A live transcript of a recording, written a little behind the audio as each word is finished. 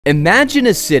Imagine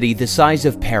a city the size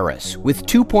of Paris with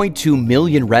 2.2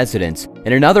 million residents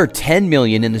and another 10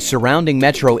 million in the surrounding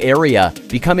metro area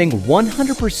becoming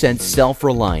 100%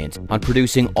 self-reliant on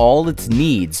producing all its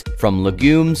needs from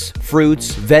legumes,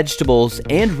 fruits, vegetables,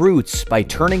 and roots by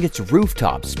turning its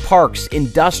rooftops, parks,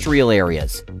 industrial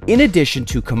areas, in addition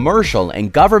to commercial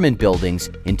and government buildings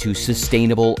into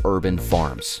sustainable urban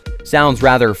farms. Sounds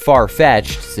rather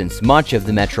far-fetched since much of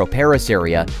the Metro Paris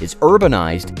area is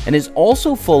urbanized and is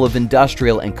also full of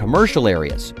industrial and commercial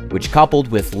areas, which coupled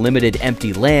with limited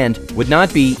empty land would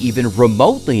not be even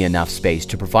remotely enough space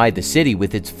to provide the city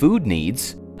with its food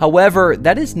needs. However,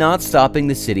 that is not stopping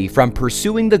the city from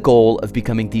pursuing the goal of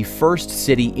becoming the first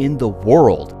city in the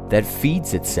world that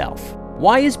feeds itself.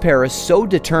 Why is Paris so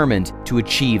determined to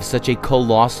achieve such a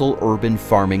colossal urban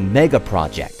farming mega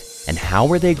project? And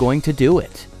how are they going to do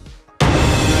it?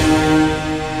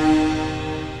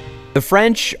 The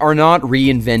French are not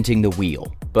reinventing the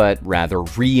wheel, but rather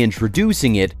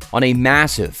reintroducing it on a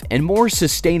massive and more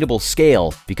sustainable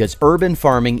scale because urban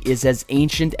farming is as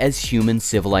ancient as human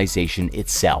civilization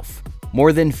itself.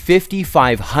 More than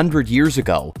 5,500 years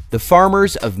ago, the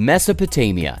farmers of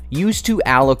Mesopotamia used to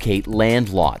allocate land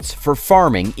lots for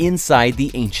farming inside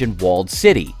the ancient walled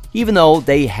city, even though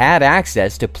they had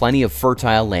access to plenty of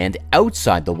fertile land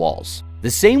outside the walls. The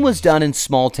same was done in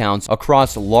small towns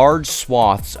across large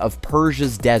swaths of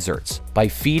Persia's deserts by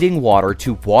feeding water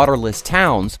to waterless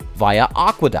towns via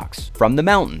aqueducts from the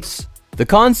mountains. The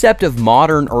concept of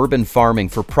modern urban farming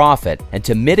for profit and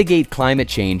to mitigate climate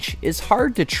change is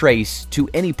hard to trace to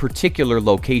any particular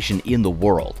location in the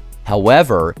world.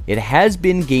 However, it has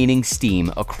been gaining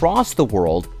steam across the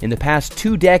world in the past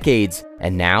 2 decades,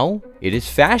 and now it is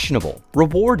fashionable,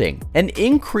 rewarding, and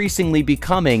increasingly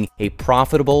becoming a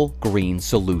profitable green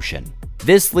solution.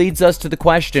 This leads us to the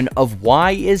question of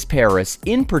why is Paris,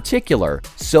 in particular,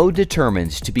 so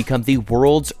determined to become the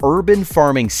world's urban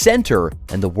farming center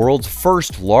and the world's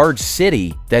first large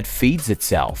city that feeds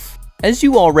itself? As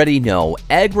you already know,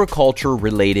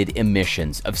 agriculture-related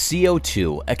emissions of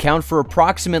CO2 account for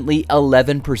approximately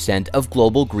 11% of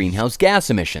global greenhouse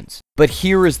gas emissions. But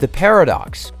here is the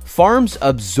paradox. Farms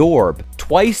absorb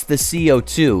twice the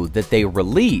CO2 that they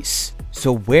release.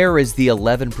 So where is the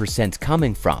 11%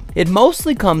 coming from? It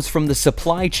mostly comes from the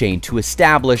supply chain to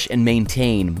establish and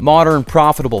maintain modern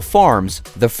profitable farms,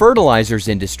 the fertilizers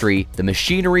industry, the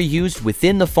machinery used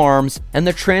within the farms, and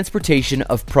the transportation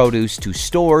of produce to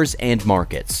stores and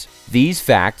markets. These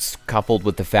facts, coupled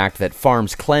with the fact that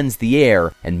farms cleanse the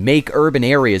air and make urban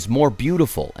areas more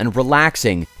beautiful and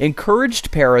relaxing,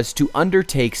 encouraged Paris to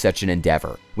undertake such an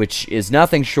endeavor, which is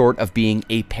nothing short of being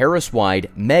a Paris-wide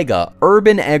mega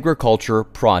urban agriculture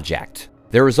project.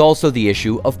 There is also the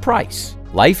issue of price.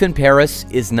 Life in Paris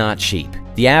is not cheap.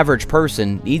 The average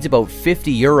person needs about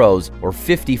 50 euros or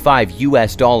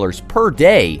 $55 per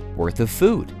day worth of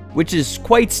food, which is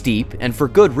quite steep and for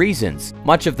good reasons.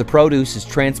 Much of the produce is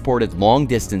transported long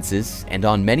distances and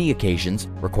on many occasions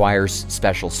requires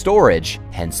special storage,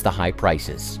 hence the high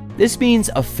prices. This means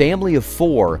a family of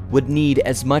 4 would need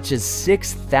as much as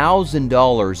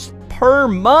 $6,000 per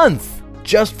month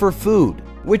just for food,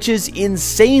 which is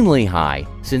insanely high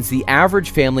since the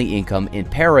average family income in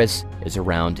Paris is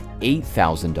around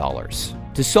 $8,000.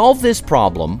 To solve this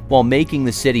problem, while making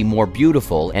the city more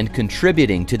beautiful and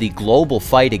contributing to the global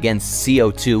fight against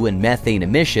CO2 and methane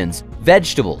emissions,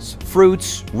 vegetables,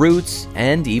 fruits, roots,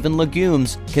 and even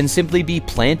legumes can simply be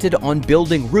planted on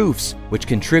building roofs, which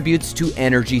contributes to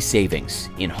energy savings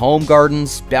in home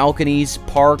gardens, balconies,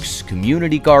 parks,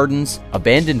 community gardens,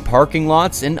 abandoned parking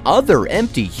lots, and other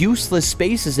empty, useless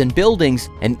spaces and buildings,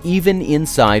 and even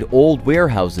inside old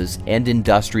warehouses and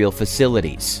industrial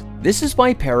facilities. This is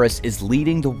why Paris is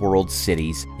leading the world's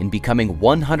cities in becoming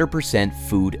 100%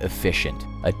 food efficient.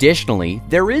 Additionally,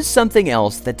 there is something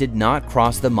else that did not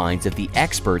cross the minds of the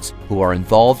experts who are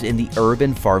involved in the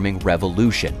urban farming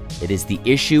revolution. It is the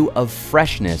issue of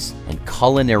freshness and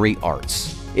culinary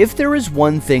arts. If there is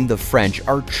one thing the French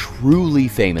are truly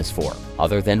famous for,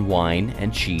 other than wine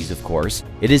and cheese of course,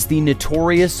 it is the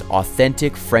notorious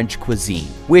authentic French cuisine,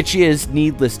 which is,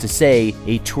 needless to say,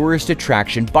 a tourist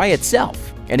attraction by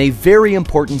itself and a very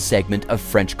important segment of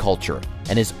French culture,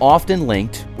 and is often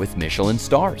linked with Michelin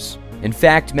stars. In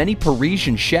fact, many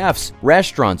Parisian chefs,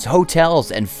 restaurants,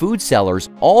 hotels, and food sellers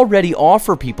already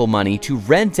offer people money to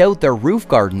rent out their roof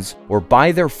gardens or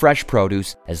buy their fresh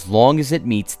produce as long as it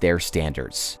meets their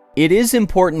standards. It is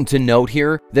important to note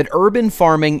here that urban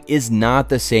farming is not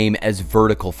the same as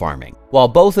vertical farming. While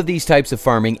both of these types of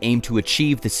farming aim to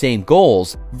achieve the same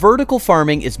goals, vertical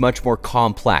farming is much more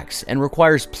complex and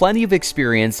requires plenty of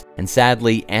experience and,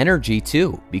 sadly, energy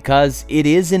too, because it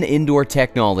is an indoor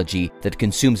technology that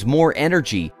consumes more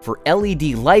energy for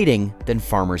LED lighting than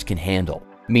farmers can handle.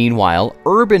 Meanwhile,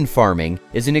 urban farming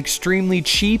is an extremely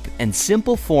cheap and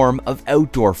simple form of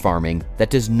outdoor farming that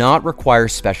does not require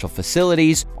special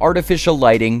facilities, artificial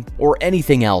lighting, or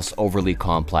anything else overly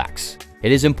complex.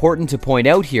 It is important to point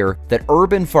out here that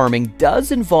urban farming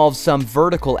does involve some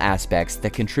vertical aspects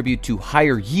that contribute to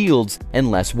higher yields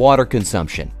and less water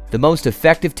consumption. The most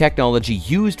effective technology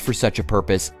used for such a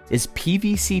purpose is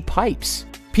PVC pipes.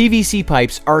 PVC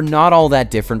pipes are not all that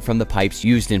different from the pipes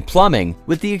used in plumbing,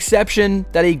 with the exception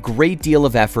that a great deal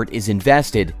of effort is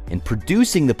invested in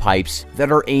producing the pipes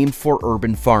that are aimed for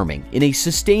urban farming in a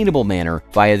sustainable manner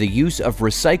via the use of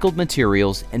recycled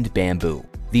materials and bamboo.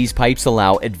 These pipes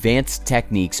allow advanced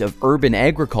techniques of urban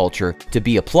agriculture to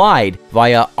be applied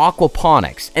via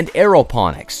aquaponics and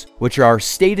aeroponics, which are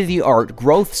state-of-the-art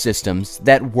growth systems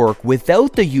that work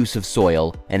without the use of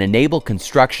soil and enable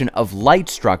construction of light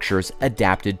structures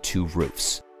adapted to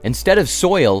roofs. Instead of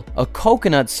soil, a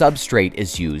coconut substrate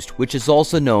is used, which is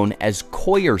also known as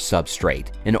coir substrate,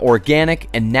 an organic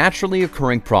and naturally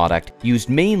occurring product used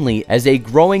mainly as a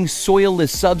growing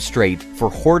soilless substrate for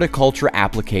horticulture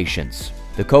applications.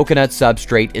 The coconut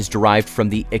substrate is derived from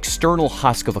the external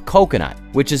husk of a coconut,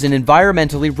 which is an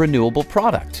environmentally renewable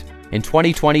product. In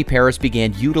 2020, Paris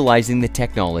began utilizing the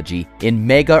technology in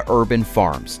mega urban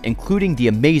farms, including the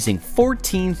amazing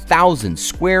 14,000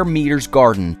 square meters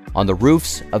garden on the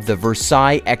roofs of the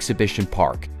Versailles Exhibition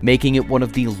Park, making it one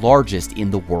of the largest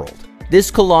in the world. This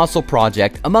colossal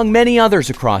project, among many others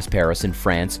across Paris and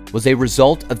France, was a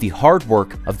result of the hard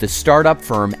work of the startup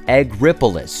firm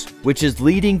Agripolis, which is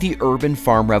leading the urban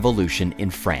farm revolution in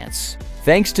France.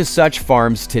 Thanks to such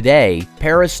farms today,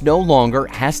 Paris no longer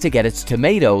has to get its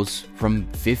tomatoes from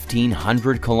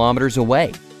 1,500 kilometers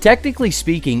away. Technically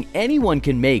speaking, anyone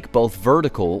can make both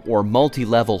vertical or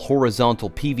multi-level horizontal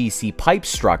PVC pipe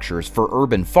structures for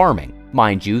urban farming.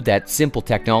 Mind you, that simple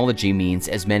technology means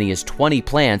as many as 20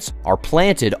 plants are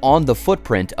planted on the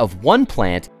footprint of one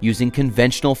plant using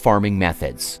conventional farming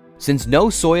methods. Since no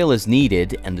soil is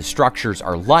needed and the structures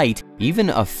are light,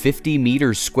 even a 50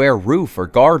 meters square roof or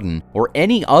garden or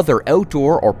any other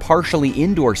outdoor or partially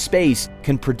indoor space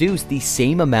can produce the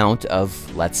same amount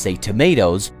of, let's say,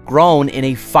 tomatoes grown in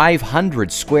a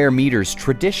 500 square meters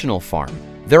traditional farm.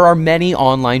 There are many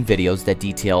online videos that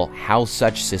detail how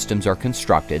such systems are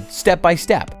constructed step by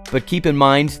step, but keep in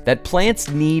mind that plants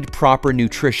need proper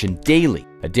nutrition daily.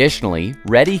 Additionally,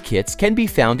 ready kits can be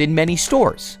found in many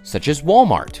stores, such as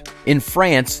Walmart. In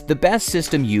France, the best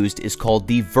system used is called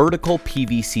the vertical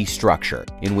PVC structure,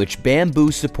 in which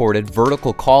bamboo-supported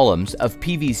vertical columns of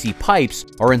PVC pipes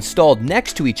are installed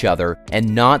next to each other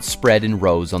and not spread in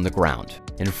rows on the ground.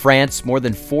 In France, more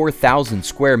than 4,000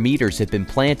 square meters have been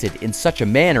planted in such a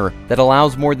manner that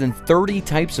allows more than 30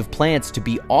 types of plants to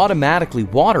be automatically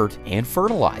watered and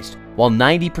fertilized, while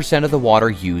 90% of the water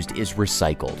used is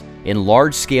recycled. In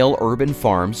large-scale urban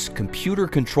farms,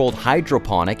 computer-controlled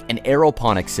hydroponic and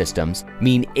aeroponic systems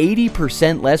mean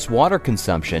 80% less water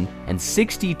consumption and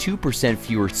 62%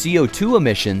 fewer CO2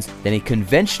 emissions than a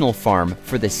conventional farm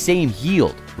for the same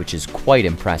yield, which is quite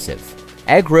impressive.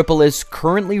 Agripolis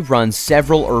currently runs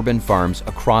several urban farms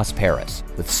across Paris,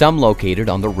 with some located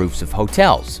on the roofs of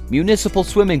hotels, municipal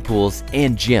swimming pools,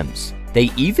 and gyms.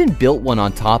 They even built one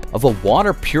on top of a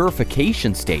water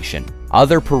purification station.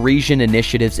 Other Parisian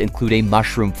initiatives include a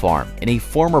mushroom farm in a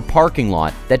former parking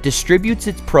lot that distributes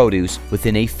its produce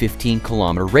within a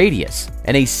 15-kilometer radius,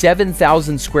 and a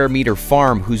 7,000 square meter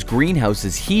farm whose greenhouse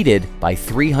is heated by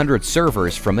 300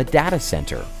 servers from a data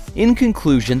center. In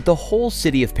conclusion, the whole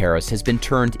city of Paris has been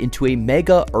turned into a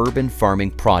mega urban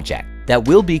farming project that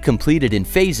will be completed in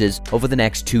phases over the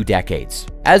next 2 decades.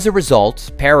 As a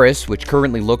result, Paris, which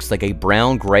currently looks like a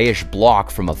brown-grayish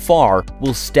block from afar,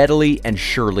 will steadily and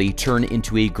surely turn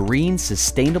into a green,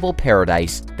 sustainable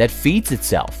paradise that feeds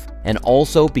itself, and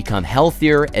also become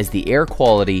healthier as the air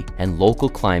quality and local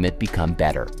climate become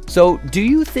better. So, do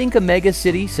you think a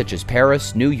megacity such as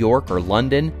Paris, New York, or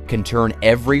London can turn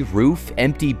every roof,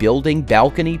 empty building,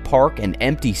 balcony, park, and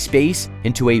empty space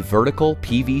into a vertical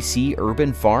PVC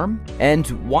urban farm? And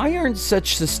why aren't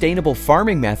such sustainable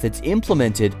farming methods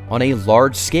implemented on a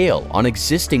large scale on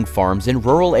existing farms in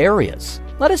rural areas?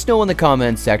 Let us know in the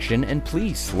comments section, and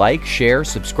please like, share,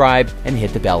 subscribe, and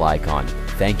hit the bell icon.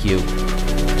 Thank you.